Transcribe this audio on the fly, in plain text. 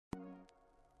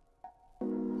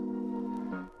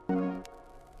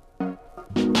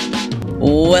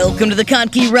Welcome to the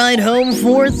Kottke Ride Home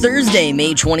for Thursday,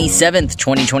 May 27th,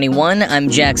 2021. I'm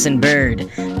Jackson Bird.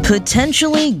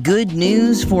 Potentially good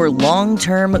news for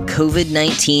long-term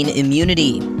COVID-19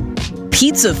 immunity.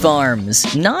 Pizza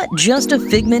farms, not just a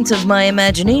figment of my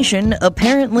imagination,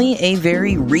 apparently a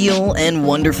very real and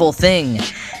wonderful thing.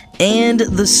 And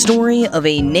the story of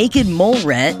a naked mole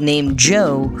rat named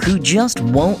Joe who just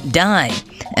won't die,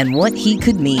 and what he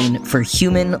could mean for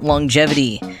human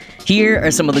longevity. Here are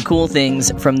some of the cool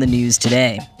things from the news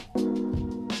today.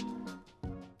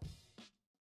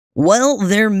 Well,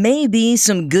 there may be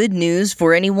some good news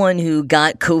for anyone who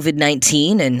got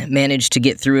COVID-19 and managed to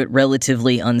get through it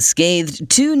relatively unscathed.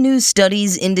 Two new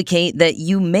studies indicate that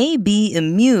you may be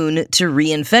immune to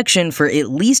reinfection for at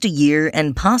least a year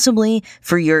and possibly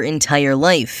for your entire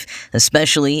life,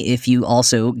 especially if you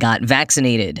also got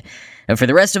vaccinated. And for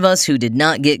the rest of us who did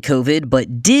not get COVID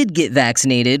but did get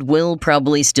vaccinated, will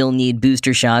probably still need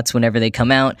booster shots whenever they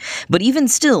come out. But even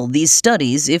still, these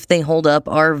studies, if they hold up,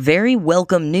 are very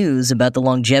welcome news about the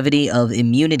longevity of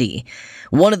immunity.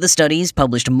 One of the studies,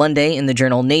 published Monday in the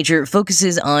journal Nature,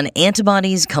 focuses on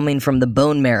antibodies coming from the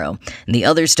bone marrow. And the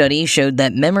other study showed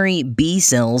that memory B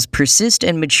cells persist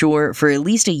and mature for at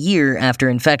least a year after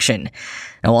infection.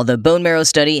 Now, while the bone marrow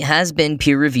study has been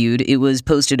peer-reviewed, it was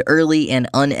posted early and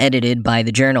unedited by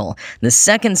the journal. The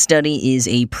second study is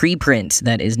a preprint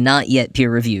that is not yet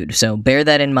peer-reviewed, so bear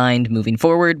that in mind moving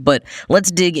forward, but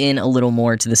let's dig in a little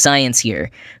more to the science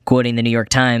here. Quoting the New York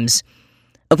Times,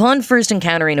 "Upon first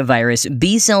encountering a virus,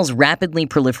 B cells rapidly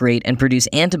proliferate and produce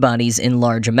antibodies in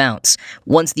large amounts.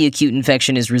 Once the acute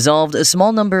infection is resolved, a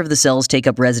small number of the cells take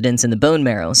up residence in the bone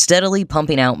marrow, steadily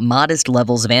pumping out modest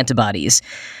levels of antibodies.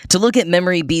 To look at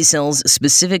memory B cells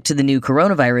specific to the new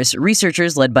coronavirus,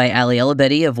 researchers led by Ali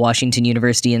Elabedi of Washington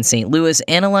University in St. Louis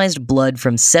analyzed blood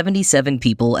from 77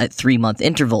 people at 3-month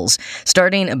intervals,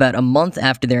 starting about a month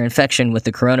after their infection with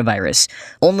the coronavirus.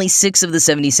 Only 6 of the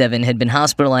 77 had been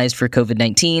hospitalized for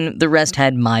COVID-19. The rest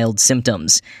had mild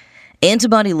symptoms.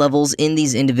 Antibody levels in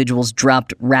these individuals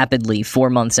dropped rapidly 4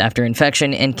 months after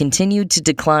infection and continued to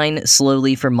decline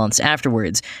slowly for months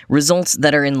afterwards, results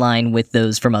that are in line with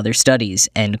those from other studies,"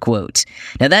 end quote.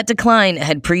 Now, that decline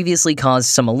had previously caused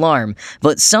some alarm,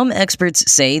 but some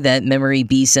experts say that memory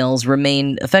B cells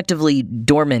remain effectively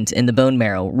dormant in the bone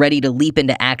marrow, ready to leap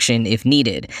into action if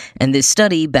needed, and this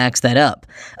study backs that up.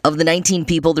 Of the 19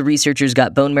 people the researchers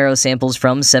got bone marrow samples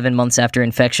from 7 months after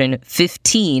infection,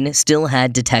 15 still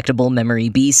had detectable memory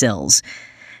B cells.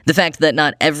 The fact that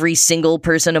not every single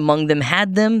person among them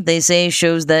had them, they say,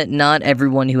 shows that not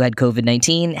everyone who had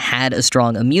COVID-19 had a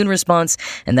strong immune response,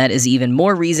 and that is even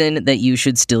more reason that you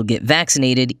should still get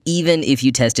vaccinated, even if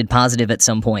you tested positive at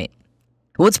some point.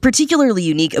 What's particularly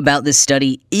unique about this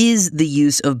study is the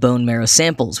use of bone marrow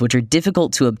samples, which are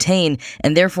difficult to obtain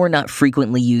and therefore not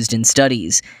frequently used in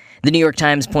studies. The New York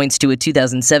Times points to a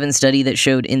 2007 study that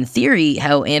showed, in theory,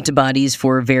 how antibodies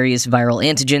for various viral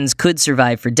antigens could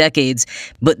survive for decades,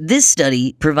 but this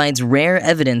study provides rare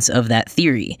evidence of that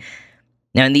theory.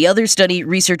 Now, in the other study,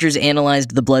 researchers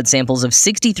analyzed the blood samples of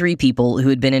 63 people who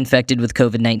had been infected with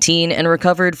COVID-19 and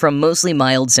recovered from mostly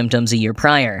mild symptoms a year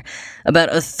prior.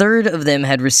 About a third of them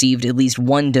had received at least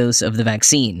one dose of the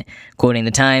vaccine. Quoting the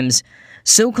Times,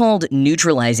 "So-called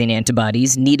neutralizing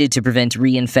antibodies needed to prevent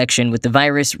reinfection with the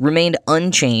virus remained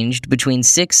unchanged between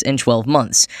 6 and 12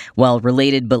 months, while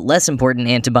related but less important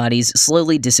antibodies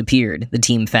slowly disappeared," the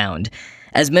team found.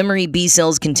 As memory B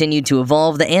cells continued to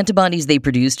evolve, the antibodies they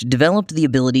produced developed the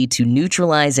ability to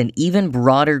neutralize an even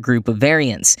broader group of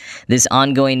variants. This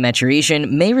ongoing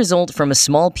maturation may result from a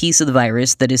small piece of the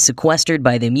virus that is sequestered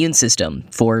by the immune system,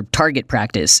 for target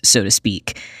practice, so to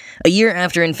speak. A year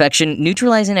after infection,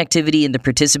 neutralizing activity in the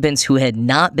participants who had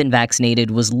not been vaccinated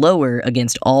was lower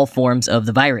against all forms of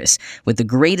the virus, with the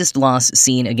greatest loss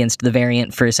seen against the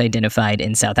variant first identified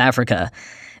in South Africa.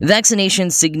 Vaccination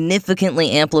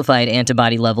significantly amplified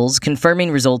antibody levels,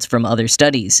 confirming results from other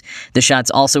studies. The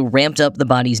shots also ramped up the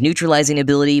body's neutralizing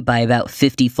ability by about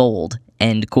 50-fold,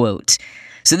 end quote.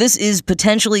 So this is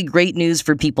potentially great news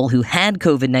for people who had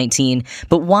COVID-19,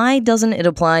 but why doesn't it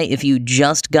apply if you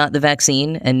just got the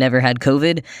vaccine and never had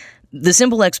COVID? The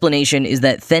simple explanation is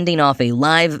that fending off a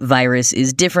live virus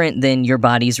is different than your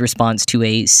body's response to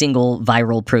a single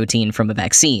viral protein from a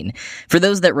vaccine. For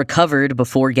those that recovered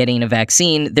before getting a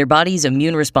vaccine, their body's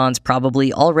immune response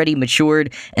probably already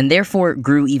matured and therefore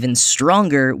grew even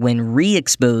stronger when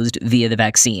re-exposed via the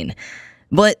vaccine.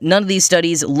 But none of these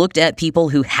studies looked at people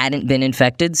who hadn't been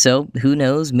infected, so who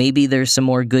knows, maybe there's some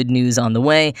more good news on the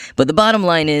way. But the bottom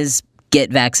line is,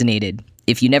 get vaccinated.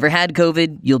 If you never had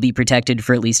COVID, you'll be protected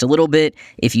for at least a little bit.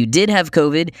 If you did have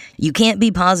COVID, you can't be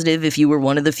positive if you were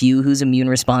one of the few whose immune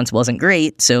response wasn't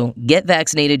great, so get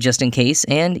vaccinated just in case,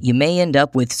 and you may end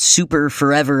up with super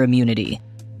forever immunity.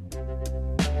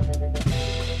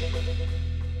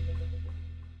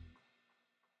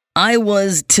 I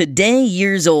was today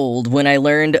years old when I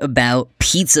learned about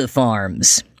pizza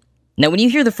farms. Now, when you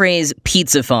hear the phrase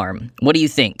pizza farm, what do you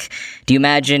think? Do you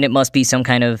imagine it must be some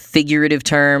kind of figurative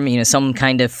term, some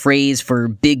kind of phrase for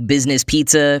big business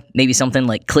pizza, maybe something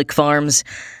like click farms?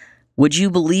 Would you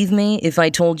believe me if I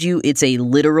told you it's a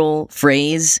literal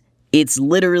phrase? It's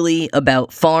literally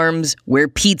about farms where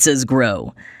pizzas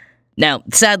grow. Now,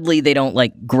 sadly, they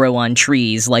don't, grow on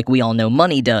trees like we all know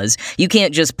money does. You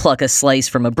can't just pluck a slice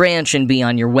from a branch and be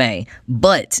on your way.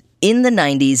 But in the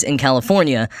 90s in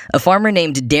California, a farmer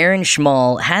named Darren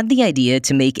Schmall had the idea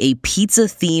to make a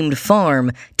pizza-themed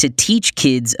farm to teach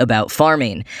kids about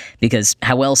farming. Because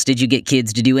how else did you get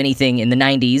kids to do anything in the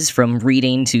 90s, from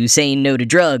reading to saying no to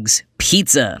drugs?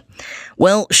 Pizza.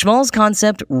 Well, Schmall's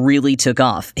concept really took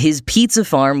off. His pizza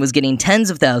farm was getting tens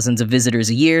of thousands of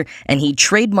visitors a year, and he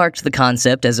trademarked the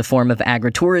concept as a form of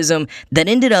agritourism that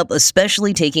ended up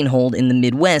especially taking hold in the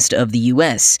Midwest of the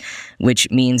US. Which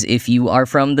means if you are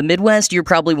from the Midwest, you're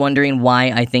probably wondering why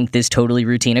I think this totally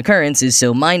routine occurrence is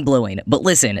so mind-blowing. But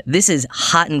listen, this is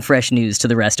hot and fresh news to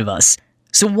the rest of us.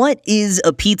 So what is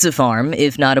a pizza farm,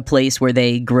 if not a place where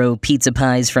they grow pizza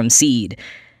pies from seed?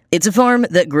 It's a farm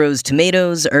that grows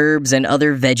tomatoes, herbs, and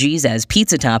other veggies as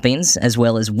pizza toppings, as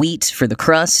well as wheat for the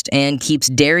crust, and keeps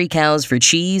dairy cows for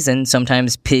cheese and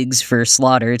sometimes pigs for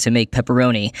slaughter to make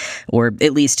pepperoni, or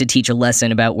at least to teach a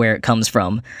lesson about where it comes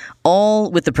from. All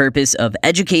with the purpose of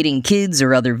educating kids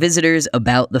or other visitors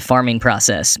about the farming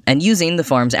process, and using the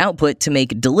farm's output to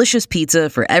make delicious pizza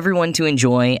for everyone to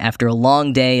enjoy after a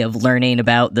long day of learning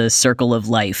about the circle of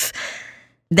life.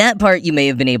 That part you may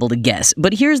have been able to guess,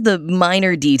 but here's the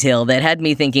minor detail that had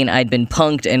me thinking I'd been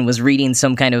punked and was reading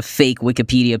some kind of fake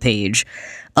Wikipedia page.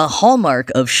 A hallmark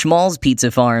of Schmall's pizza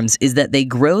farms is that they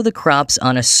grow the crops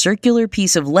on a circular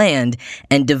piece of land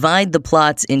and divide the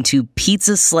plots into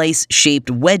pizza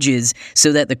slice-shaped wedges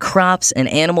so that the crops and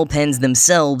animal pens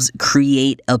themselves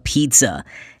create a pizza.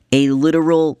 A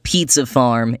literal pizza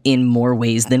farm in more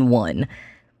ways than one.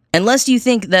 Unless you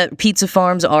think that pizza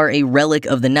farms are a relic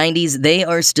of the 90s, they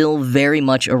are still very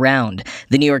much around.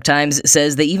 The New York Times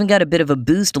says they even got a bit of a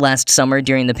boost last summer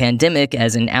during the pandemic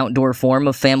as an outdoor form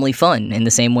of family fun, in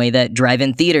the same way that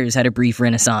drive-in theaters had a brief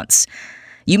renaissance.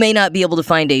 You may not be able to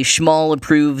find a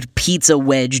Schmall-approved pizza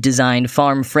wedge-designed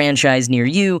farm franchise near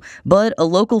you, but a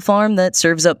local farm that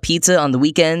serves up pizza on the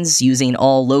weekends using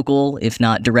all local, if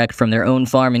not direct from their own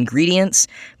farm ingredients,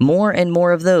 more and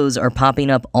more of those are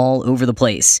popping up all over the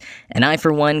place. And I,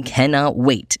 for one, cannot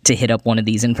wait to hit up one of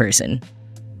these in person.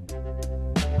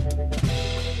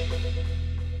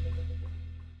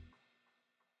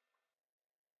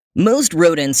 Most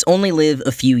rodents only live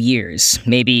a few years,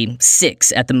 maybe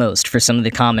 6 at the most for some of the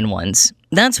common ones.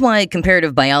 That's why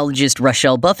comparative biologist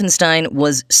Rochelle Buffenstein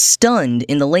was stunned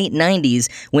in the late 90s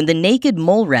when the naked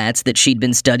mole rats that she'd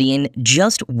been studying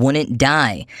just wouldn't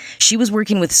die. She was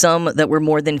working with some that were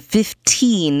more than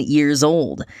 15 years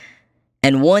old.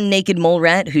 And one naked mole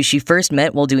rat who she first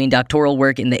met while doing doctoral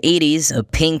work in the 80s, a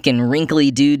pink and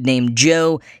wrinkly dude named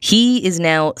Joe, he is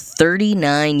now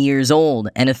 39 years old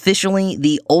and officially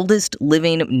the oldest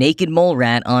living naked mole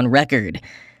rat on record.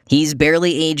 He's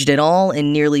barely aged at all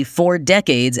in nearly 4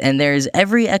 decades, and there's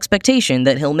every expectation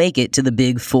that he'll make it to the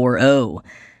big 4-0.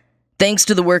 Thanks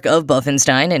to the work of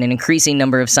Buffenstein and an increasing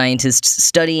number of scientists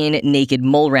studying naked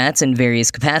mole rats in various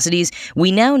capacities,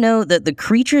 we now know that the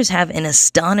creatures have an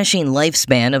astonishing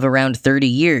lifespan of around 30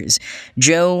 years.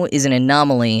 Joe is an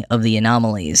anomaly of the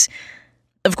anomalies.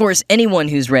 Of course, anyone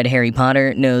who's read Harry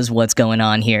Potter knows what's going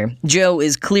on here. Joe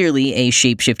is clearly a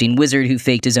shape-shifting wizard who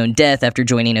faked his own death after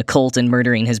joining a cult and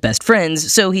murdering his best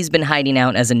friends, so he's been hiding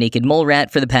out as a naked mole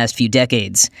rat for the past few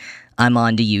decades. I'm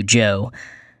on to you, Joe.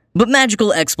 But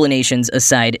magical explanations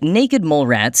aside, naked mole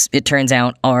rats, it turns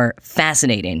out, are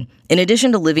fascinating. In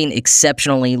addition to living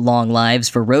exceptionally long lives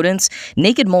for rodents,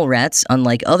 naked mole rats,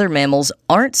 unlike other mammals,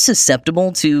 aren't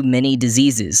susceptible to many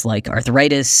diseases like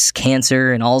arthritis,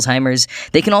 cancer, and Alzheimer's.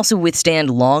 They can also withstand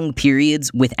long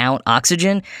periods without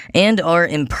oxygen and are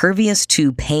impervious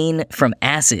to pain from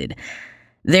acid.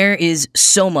 There is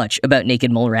so much about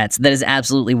naked mole rats that is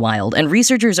absolutely wild, and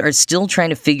researchers are still trying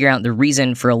to figure out the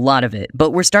reason for a lot of it, but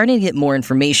we're starting to get more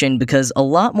information because a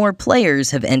lot more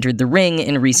players have entered the ring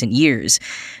in recent years.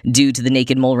 Due to the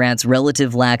naked mole rat's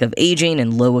relative lack of aging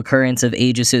and low occurrence of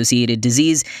age-associated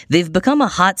disease, they've become a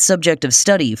hot subject of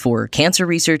study for cancer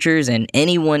researchers and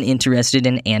anyone interested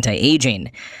in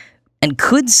anti-aging. And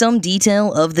could some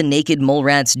detail of the naked mole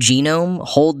rat's genome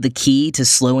hold the key to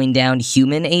slowing down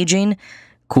human aging?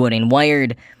 Quoting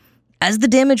Wired, "As the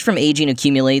damage from aging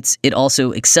accumulates, it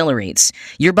also accelerates.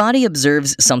 Your body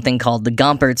observes something called the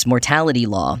Gompertz mortality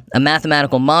law, a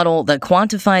mathematical model that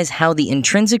quantifies how the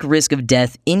intrinsic risk of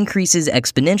death increases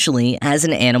exponentially as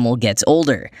an animal gets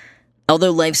older.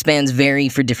 Although lifespans vary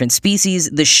for different species,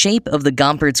 the shape of the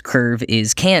Gompertz curve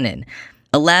is canon.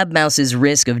 A lab mouse's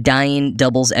risk of dying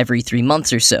doubles every 3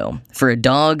 months or so. For a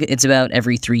dog, it's about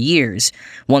every 3 years.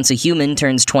 Once a human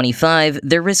turns 25,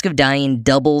 their risk of dying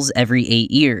doubles every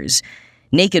 8 years.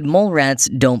 Naked mole rats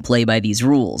don't play by these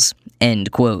rules."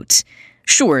 End quote.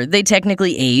 Sure, they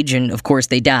technically age, and of course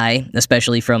they die,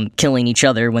 especially from killing each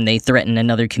other when they threaten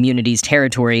another community's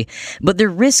territory, but their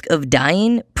risk of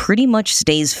dying pretty much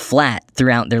stays flat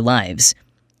throughout their lives.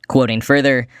 Quoting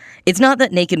further, "It's not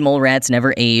that naked mole rats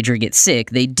never age or get sick,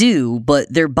 they do,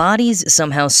 but their bodies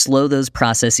somehow slow those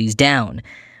processes down.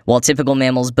 While typical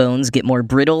mammals' bones get more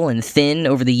brittle and thin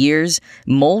over the years,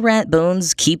 mole rat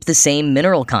bones keep the same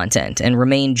mineral content and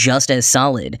remain just as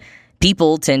solid.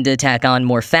 People tend to tack on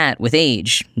more fat with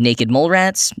age. Naked mole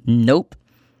rats? Nope.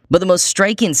 But the most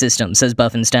striking system, says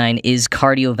Buffenstein, is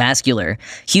cardiovascular.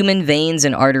 Human veins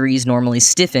and arteries normally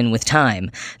stiffen with time.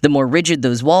 The more rigid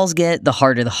those walls get, the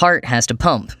harder the heart has to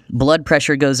pump. Blood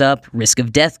pressure goes up, risk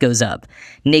of death goes up.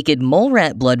 Naked mole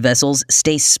rat blood vessels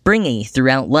stay springy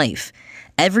throughout life.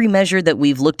 Every measure that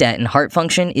we've looked at in heart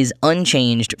function is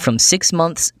unchanged from 6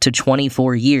 months to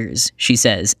 24 years, she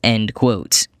says, end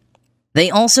quote. They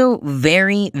also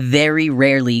very, very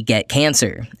rarely get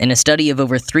cancer. In a study of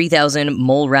over 3,000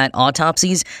 mole rat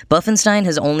autopsies, Buffenstein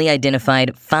has only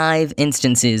identified 5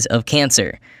 instances of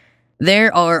cancer.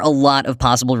 There are a lot of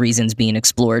possible reasons being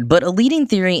explored, but a leading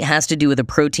theory has to do with a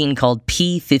protein called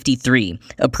P53,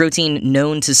 a protein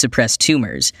known to suppress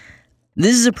tumors.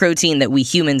 This is a protein that we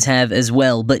humans have as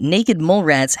well, but naked mole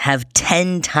rats have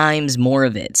 10 times more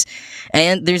of it.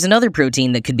 And there's another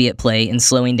protein that could be at play in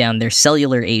slowing down their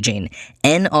cellular aging,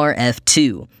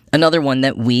 NRF2, another one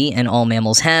that we and all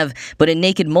mammals have, but in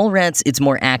naked mole rats it's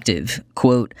more active.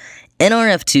 Quote,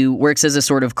 "NRF2 works as a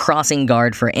sort of crossing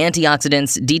guard for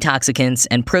antioxidants, detoxicants,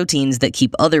 and proteins that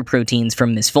keep other proteins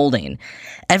from misfolding.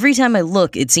 Every time I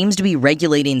look, it seems to be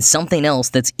regulating something else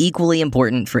that's equally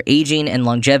important for aging and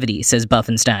longevity," says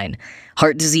Buffenstein.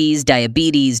 "Heart disease,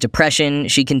 diabetes, depression,"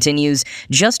 she continues,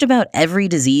 "just about every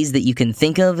disease that you can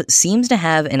think of seems to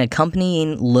have an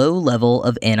accompanying low level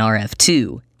of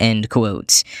NRF2. End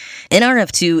quote.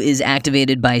 NRF2 is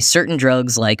activated by certain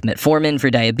drugs like metformin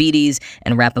for diabetes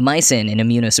and rapamycin, an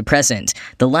immunosuppressant,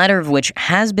 the latter of which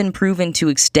has been proven to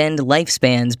extend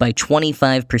lifespans by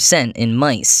 25% in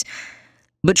mice.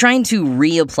 But trying to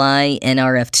reapply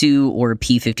NRF2 or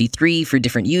P53 for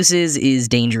different uses is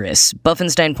dangerous.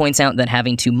 Buffenstein points out that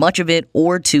having too much of it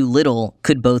or too little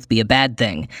could both be a bad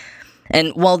thing.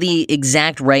 And while the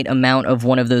exact right amount of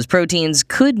one of those proteins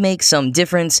could make some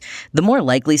difference, the more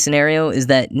likely scenario is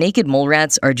that naked mole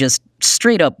rats are just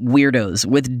straight-up weirdos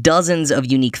with dozens of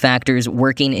unique factors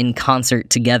working in concert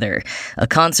together, a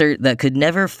concert that could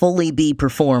never fully be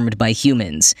performed by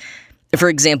humans. For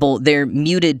example, their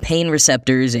muted pain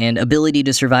receptors and ability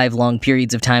to survive long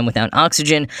periods of time without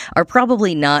oxygen are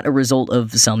probably not a result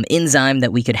of some enzyme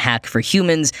that we could hack for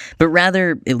humans, but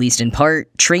rather, at least in part,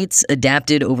 traits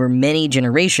adapted over many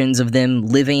generations of them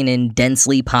living in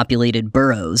densely populated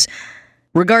burrows.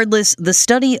 Regardless, the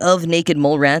study of naked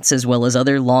mole rats as well as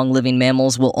other long-living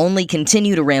mammals will only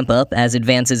continue to ramp up as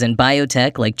advances in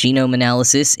biotech like genome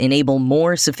analysis enable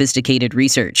more sophisticated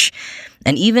research.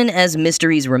 And even as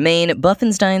mysteries remain,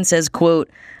 Buffenstein says, quote,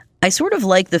 "I sort of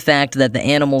like the fact that the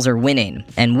animals are winning,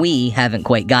 and we haven't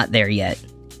quite got there yet."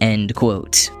 End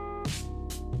quote.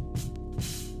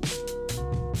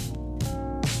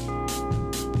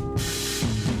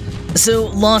 So,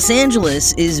 Los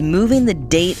Angeles is moving the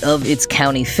date of its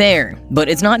county fair, but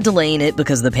it's not delaying it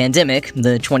because of the pandemic.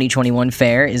 The 2021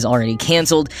 fair is already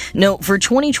canceled. No, for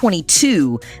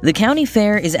 2022, the county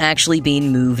fair is actually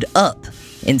being moved up.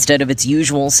 Instead of its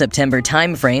usual September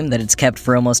timeframe that it's kept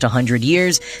for almost 100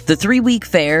 years, the 3-week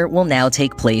fair will now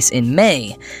take place in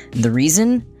May. The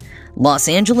reason? Los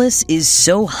Angeles is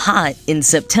so hot in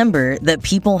September that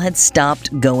people had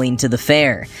stopped going to the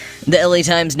fair. The LA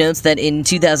Times notes that in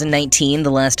 2019,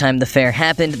 the last time the fair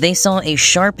happened, they saw a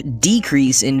sharp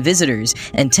decrease in visitors,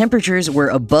 and temperatures were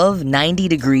above 90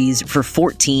 degrees for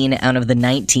 14 out of the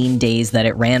 19 days that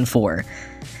it ran for.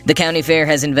 The county fair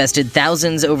has invested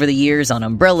thousands over the years on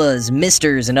umbrellas,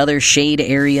 misters, and other shade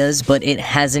areas, but it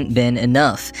hasn't been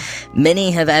enough. Many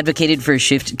have advocated for a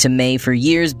shift to May for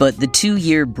years, but the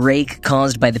 2-year break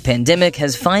caused by the pandemic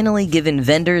has finally given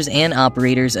vendors and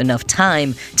operators enough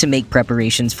time to make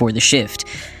preparations for the shift.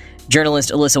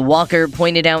 Journalist Alyssa Walker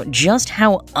pointed out just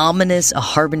how ominous a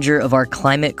harbinger of our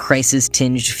climate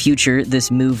crisis-tinged future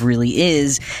this move really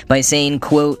is by saying,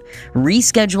 quote,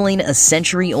 "Rescheduling a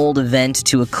century-old event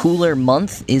to a cooler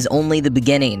month is only the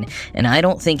beginning, and I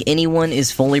don't think anyone is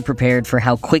fully prepared for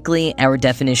how quickly our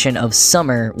definition of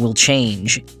summer will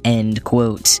change," end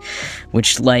quote.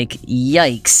 Which,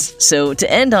 yikes. So to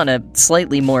end on a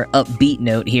slightly more upbeat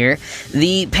note here,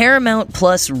 the Paramount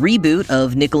Plus reboot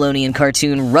of Nickelodeon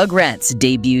cartoon Rugrats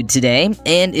debuted today,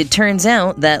 and it turns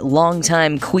out that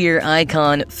longtime queer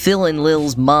icon Phil and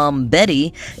Lil's mom,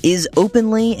 Betty, is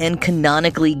openly and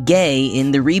canonically gay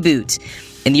in the reboot.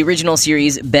 In the original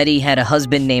series, Betty had a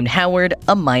husband named Howard,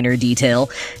 a minor detail.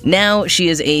 Now she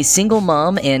is a single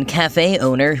mom and cafe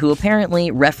owner who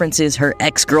apparently references her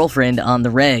ex-girlfriend on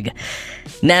the reg.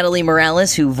 Natalie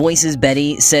Morales, who voices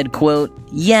Betty, said, quote,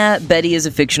 "Yeah, Betty is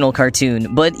a fictional cartoon,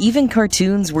 but even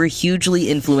cartoons were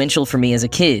hugely influential for me as a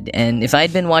kid, and if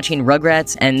I'd been watching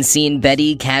Rugrats and seen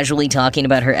Betty casually talking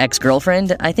about her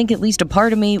ex-girlfriend, I think at least a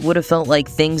part of me would have felt like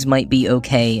things might be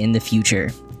okay in the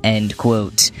future," end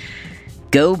quote.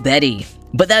 Go Betty.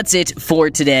 But that's it for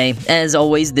today. As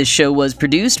always, this show was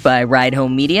produced by Ride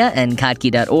Home Media and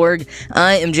Kotke.org.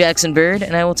 I am Jackson Bird,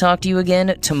 and I will talk to you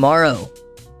again tomorrow.